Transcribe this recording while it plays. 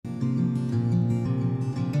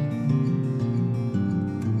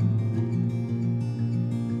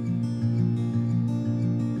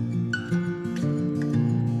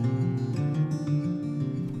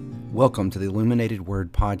Welcome to the Illuminated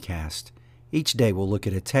Word Podcast. Each day we'll look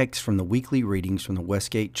at a text from the weekly readings from the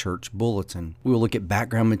Westgate Church Bulletin. We will look at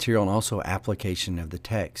background material and also application of the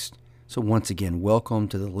text. So once again, welcome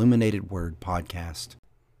to the Illuminated Word Podcast.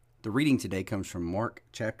 The reading today comes from Mark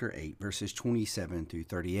chapter 8, verses 27 through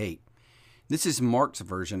 38. This is Mark's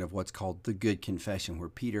version of what's called the Good Confession, where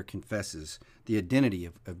Peter confesses the identity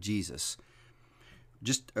of Jesus.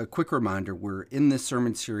 Just a quick reminder, we're in this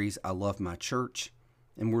sermon series, I Love My Church.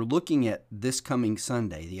 And we're looking at this coming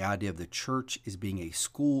Sunday, the idea of the church as being a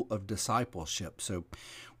school of discipleship. So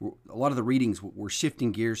a lot of the readings, we're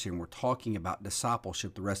shifting gears here and we're talking about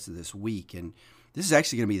discipleship the rest of this week. And this is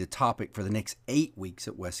actually going to be the topic for the next 8 weeks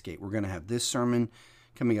at Westgate. We're going to have this sermon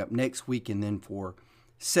coming up next week. And then for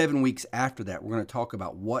 7 weeks after that, we're going to talk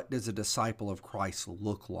about what does a disciple of Christ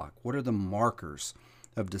look like? What are the markers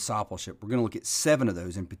of discipleship? We're going to look at 7 of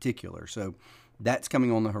those in particular. So that's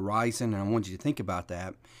coming on the horizon, and I want you to think about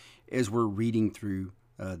that as we're reading through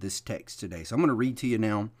this text today. So I'm going to read to you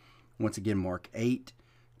now, once again, Mark 8,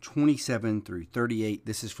 27 through 38.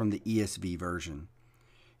 This is from the ESV version.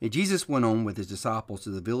 And Jesus went on with his disciples to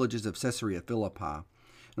the villages of Caesarea Philippi.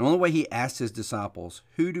 And on the way he asked his disciples,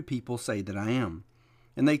 "Who do people say that I am?"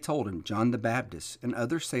 And they told him, "John the Baptist, and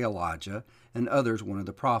others say Elijah, and others one of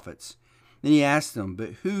the prophets." Then he asked them,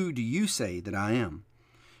 "But who do you say that I am?"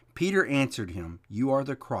 Peter answered him, "You are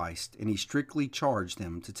the Christ," and he strictly charged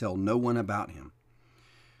them to tell no one about him.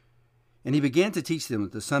 And he began to teach them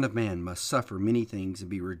that the Son of Man must suffer many things and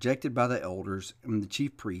be rejected by the elders and the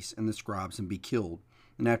chief priests and the scribes and be killed,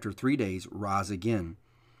 and after 3 days rise again.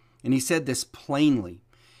 And he said this plainly.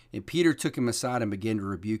 And Peter took him aside and began to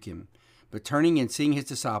rebuke him. But turning and seeing his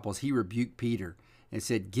disciples, he rebuked Peter and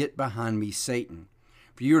said, "Get behind me, Satan,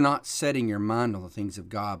 for you are not setting your mind on the things of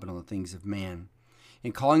God, but on the things of man."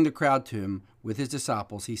 And calling the crowd to him with his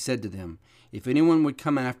disciples, he said to them, "If anyone would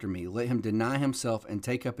come after me, let him deny himself and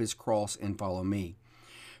take up his cross and follow me.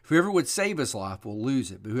 Whoever would save his life will lose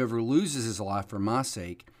it, but whoever loses his life for my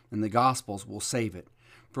sake and the gospel's will save it.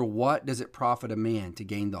 For what does it profit a man to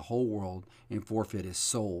gain the whole world and forfeit his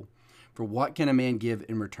soul? For what can a man give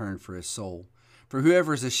in return for his soul? For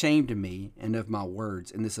whoever is ashamed of me and of my words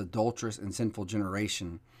in this adulterous and sinful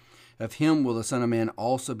generation, of him will the Son of Man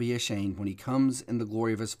also be ashamed when he comes in the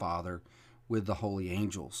glory of his Father with the holy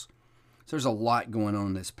angels." So there's a lot going on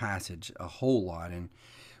in this passage, a whole lot. And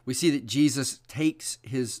we see that Jesus takes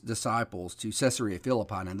his disciples to Caesarea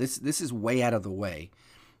Philippi. Now this is way out of the way.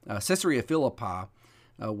 Caesarea Philippi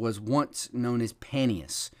was once known as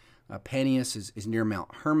Panias. Panias is near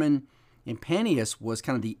Mount Hermon. And Panias was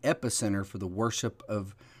kind of the epicenter for the worship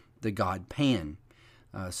of the god Pan.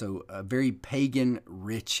 So a very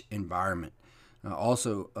pagan-rich environment.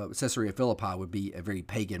 Also, Caesarea Philippi would be a very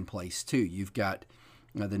pagan place too. You've got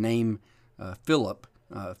the name Philip,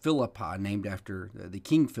 Philippi, named after the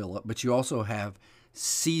King Philip, but you also have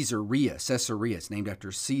Caesarea. It's named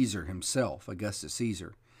after Caesar himself, Augustus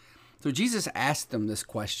Caesar. So Jesus asked them this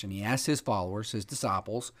question. He asked his followers, his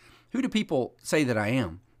disciples, "Who do people say that I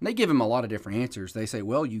am?" And they give him a lot of different answers. They say,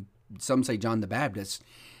 well, some say John the Baptist.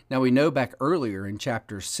 Now, we know back earlier in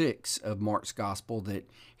chapter 6 of Mark's Gospel that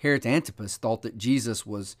Herod Antipas thought that Jesus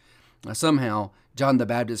was somehow John the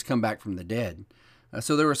Baptist come back from the dead.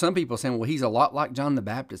 So there were some people saying, well, he's a lot like John the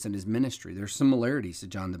Baptist in his ministry. There's similarities to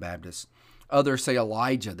John the Baptist. Others say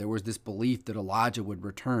Elijah. There was this belief that Elijah would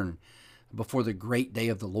return before the great day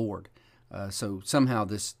of the Lord. So somehow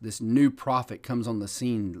this new prophet comes on the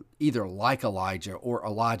scene either like Elijah or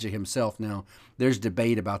Elijah himself. Now, there's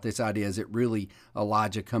debate about this idea. Is it really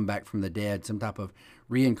Elijah come back from the dead, some type of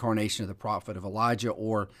reincarnation of the prophet of Elijah,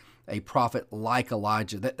 or a prophet like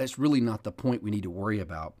Elijah? That's really not the point we need to worry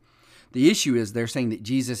about. The issue is they're saying that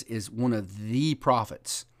Jesus is one of the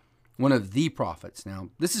prophets. One of the prophets.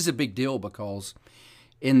 Now, this is a big deal because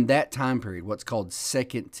in that time period, what's called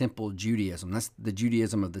Second Temple Judaism, that's the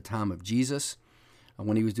Judaism of the time of Jesus,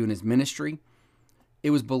 when he was doing his ministry,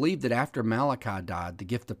 it was believed that after Malachi died, the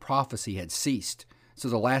gift of prophecy had ceased. So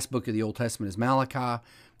the last book of the Old Testament is Malachi.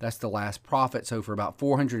 That's the last prophet. So for about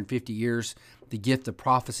 450 years, the gift of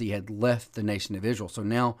prophecy had left the nation of Israel. So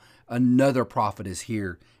now another prophet is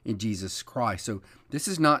here in Jesus Christ. So this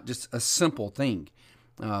is not just a simple thing,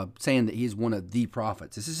 saying that he is one of the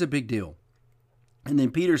prophets. This is a big deal. And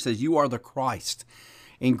then Peter says, "You are the Christ."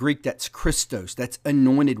 In Greek, that's Christos. That's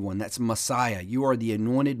anointed one. That's Messiah. You are the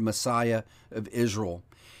anointed Messiah of Israel.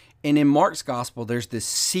 And in Mark's gospel, there's this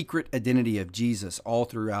secret identity of Jesus all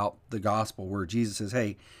throughout the gospel where Jesus says,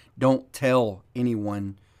 "Hey, don't tell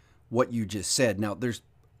anyone what you just said." Now, there's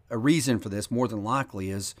a reason for this. More than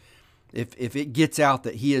likely is if it gets out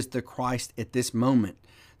that he is the Christ at this moment,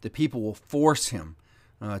 the people will force him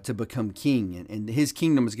to become king, and his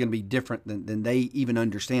kingdom is going to be different than they even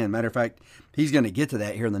understand. Matter of fact, he's going to get to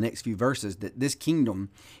that here in the next few verses, that this kingdom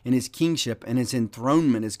and his kingship and his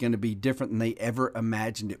enthronement is going to be different than they ever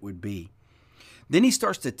imagined it would be. Then he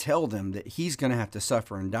starts to tell them that he's going to have to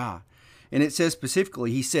suffer and die. And it says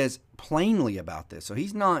specifically, he says plainly about this. So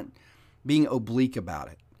he's not being oblique about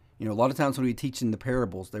it. You know, a lot of times when we teach in the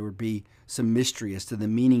parables, there would be some mystery as to the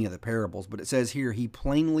meaning of the parables. But it says here, he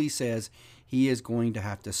plainly says he is going to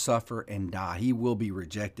have to suffer and die. He will be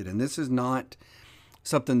rejected. And this is not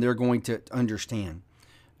something they're going to understand.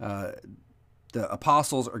 The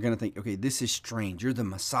apostles are going to think, okay, this is strange. You're the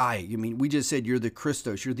Messiah. I mean, we just said you're the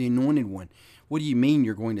Christos. You're the anointed one. What do you mean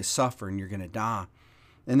you're going to suffer and you're going to die?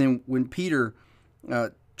 And then when Peter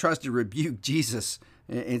tries to rebuke Jesus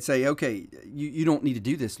and say, okay, you don't need to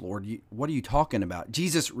do this, Lord. What are you talking about?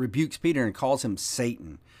 Jesus rebukes Peter and calls him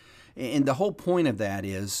Satan. And the whole point of that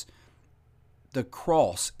is the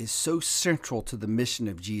cross is so central to the mission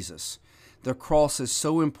of Jesus. The cross is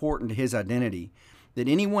so important to his identity that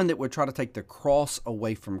anyone that would try to take the cross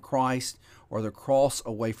away from Christ, or the cross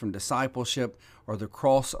away from discipleship, or the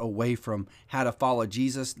cross away from how to follow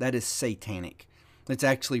Jesus, that is satanic. That's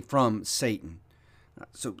actually from Satan.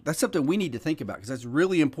 So that's something we need to think about, because that's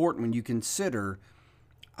really important when you consider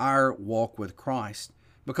our walk with Christ.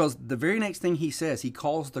 Because the very next thing he says, he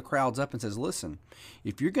calls the crowds up and says, listen,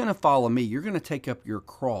 if you're going to follow me, you're going to take up your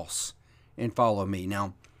cross and follow me.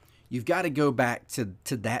 Now, you've got to go back to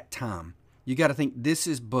that time. You got to think this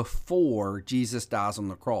is before Jesus dies on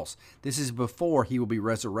the cross. This is before he will be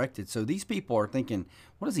resurrected. So these people are thinking,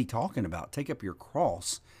 what is he talking about? Take up your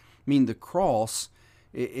cross. I mean, the cross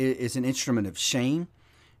is an instrument of shame.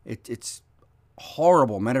 It's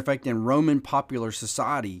horrible. Matter of fact, in Roman popular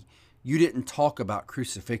society, you didn't talk about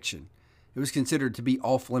crucifixion. It was considered to be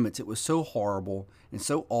off limits. It was so horrible and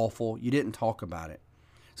so awful, you didn't talk about it.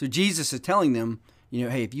 So Jesus is telling them, you know,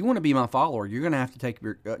 hey, if you want to be my follower, you're going to have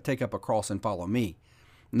to take up a cross and follow me.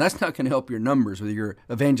 And that's not going to help your numbers with your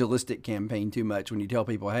evangelistic campaign too much when you tell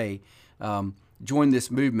people, hey, join this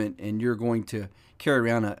movement and you're going to carry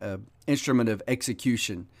around an instrument of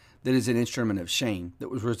execution that is an instrument of shame that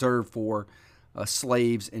was reserved for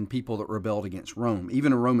slaves and people that rebelled against Rome.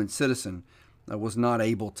 Even a Roman citizen was not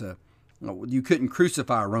able to, you couldn't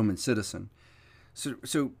crucify a Roman citizen.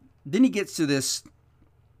 So then he gets to this,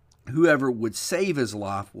 whoever would save his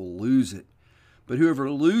life will lose it. But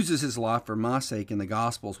whoever loses his life for my sake in the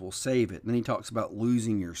Gospels will save it. And then he talks about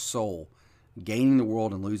losing your soul, gaining the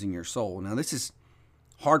world and losing your soul. Now, this is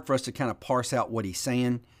hard for us to kind of parse out what he's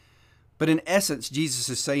saying. But in essence, Jesus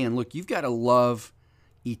is saying, look, you've got to love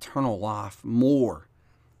eternal life more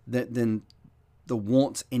than the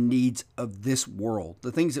wants and needs of this world.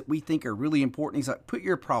 The things that we think are really important. He's like, put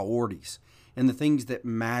your priorities in the things that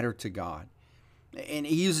matter to God. And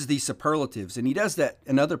he uses these superlatives, and he does that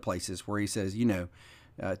in other places where he says, you know,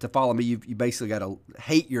 to follow me, you basically got to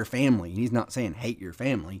hate your family. And he's not saying hate your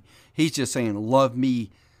family. He's just saying love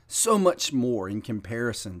me so much more in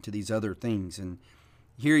comparison to these other things. And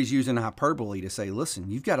here he's using hyperbole to say,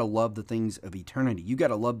 listen, you've got to love the things of eternity. You've got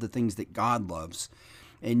to love the things that God loves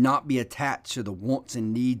and not be attached to the wants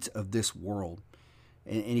and needs of this world.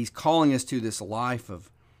 And he's calling us to this life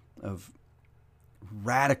of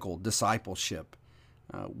radical discipleship.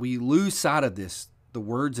 We lose sight of this, the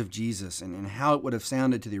words of Jesus and how it would have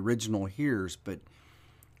sounded to the original hearers, but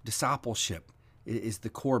discipleship is the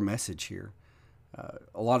core message here.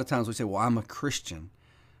 A lot of times we say, well, I'm a Christian,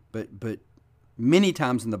 but many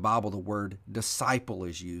times in the Bible, the word disciple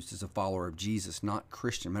is used as a follower of Jesus, not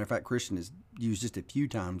Christian. Matter of fact, Christian is used just a few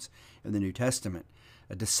times in the New Testament.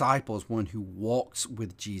 A disciple is one who walks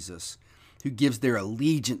with Jesus, who gives their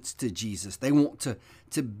allegiance to Jesus. They want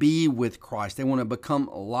to be with Christ. They want to become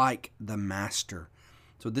like the Master.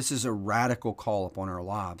 So this is a radical call upon our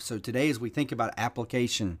lives. So today, as we think about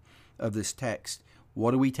application of this text,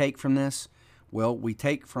 what do we take from this? Well, we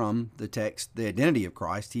take from the text the identity of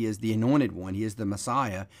Christ. He is the anointed one. He is the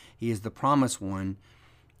Messiah. He is the promised one.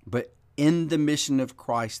 But in the mission of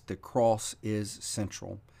Christ, the cross is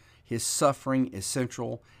central. His suffering is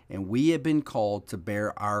central, and we have been called to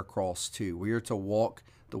bear our cross too. We are to walk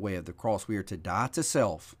the way of the cross. We are to die to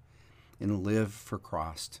self and live for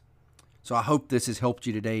Christ. So I hope this has helped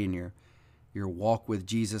you today in your walk with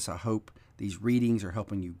Jesus. I hope these readings are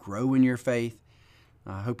helping you grow in your faith.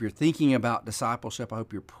 I hope you're thinking about discipleship. I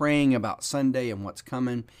hope you're praying about Sunday and what's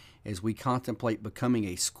coming as we contemplate becoming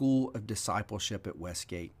a school of discipleship at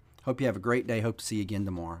Westgate. Hope you have a great day. Hope to see you again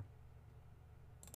tomorrow.